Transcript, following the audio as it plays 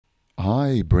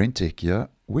Hi, BrenTech here,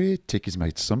 where tech is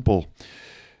made simple.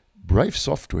 Brave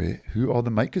Software, who are the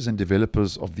makers and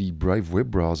developers of the Brave web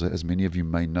browser, as many of you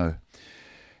may know,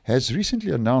 has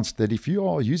recently announced that if you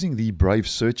are using the Brave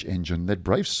search engine, that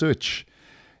Brave Search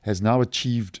has now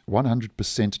achieved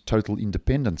 100% total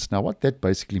independence. Now, what that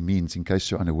basically means, in case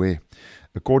you're unaware,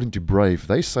 according to Brave,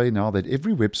 they say now that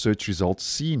every web search result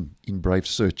seen in Brave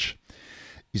Search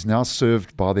is now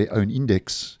served by their own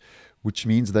index, which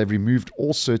means they've removed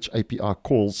all search API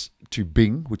calls to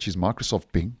Bing, which is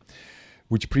Microsoft Bing,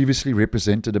 which previously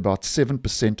represented about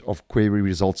 7% of query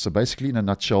results. So basically, in a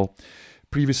nutshell,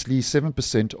 previously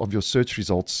 7% of your search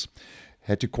results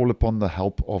had to call upon the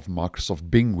help of Microsoft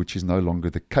Bing, which is no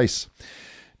longer the case.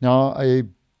 Now, a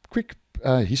quick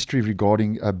history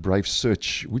regarding Brave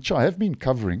Search, which I have been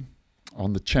covering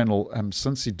on the channel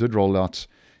since it did roll out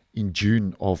in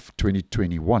June of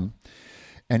 2021.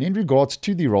 And in regards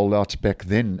to the rollout back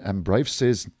then, Brave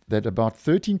says that about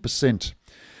 13%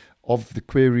 of the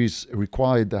queries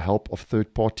required the help of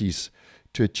third parties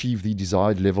to achieve the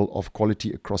desired level of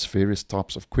quality across various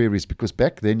types of queries. Because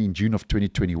back then in June of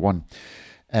 2021,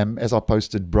 as I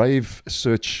posted, Brave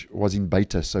Search was in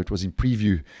beta, so it was in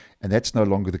preview, and that's no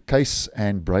longer the case.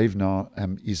 And Brave now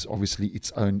is obviously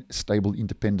its own stable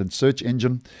independent search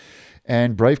engine.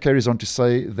 And Brave carries on to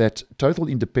say that total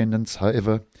independence,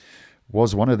 however,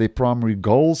 was one of their primary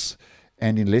goals,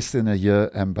 and in less than a year,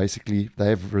 basically, they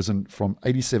have risen from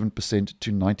 87%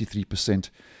 to 93%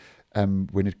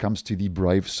 when it comes to the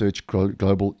Brave Search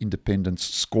Global Independence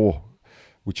score,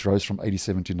 which rose from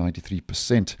 87 to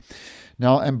 93%.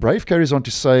 Now, Brave carries on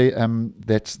to say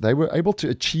that they were able to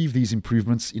achieve these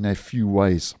improvements in a few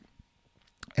ways.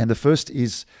 And the first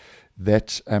is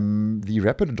that the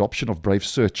rapid adoption of Brave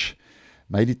Search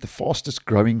made it the fastest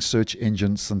growing search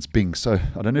engine since Bing. So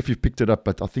I don't know if you've picked it up,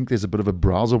 but I think there's a bit of a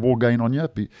browser war going on here.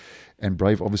 And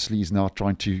Brave obviously is now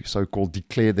trying to so-called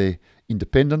declare their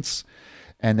independence.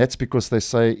 And that's because they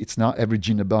say it's now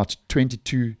averaging about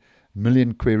 22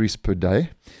 million queries per day.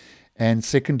 And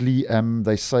secondly,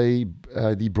 they say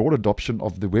the broad adoption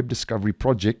of the web discovery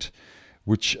project,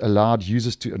 which allowed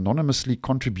users to anonymously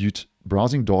contribute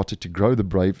browsing data to grow the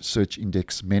Brave search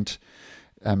index, meant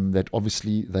that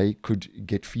obviously they could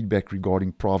get feedback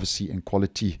regarding privacy and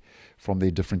quality from their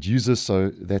different users.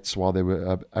 So that's why they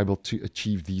were able to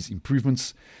achieve these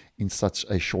improvements in such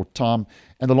a short time.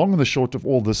 And the long and the short of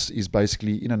all this is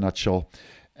basically, in a nutshell,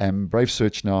 Brave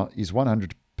Search now is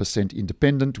 100%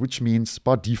 independent, which means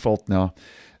by default now,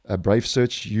 Brave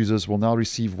Search users will now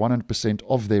receive 100%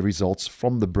 of their results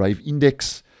from the Brave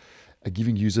index,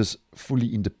 giving users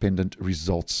fully independent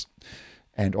results.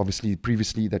 And obviously,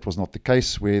 previously, that was not the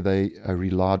case, where they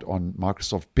relied on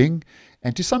Microsoft Bing.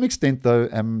 And to some extent, though,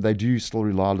 they do still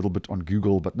rely a little bit on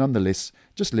Google. But nonetheless,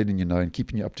 just letting you know and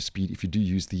keeping you up to speed if you do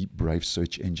use the Brave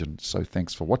search engine. So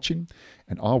thanks for watching,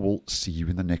 and I will see you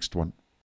in the next one.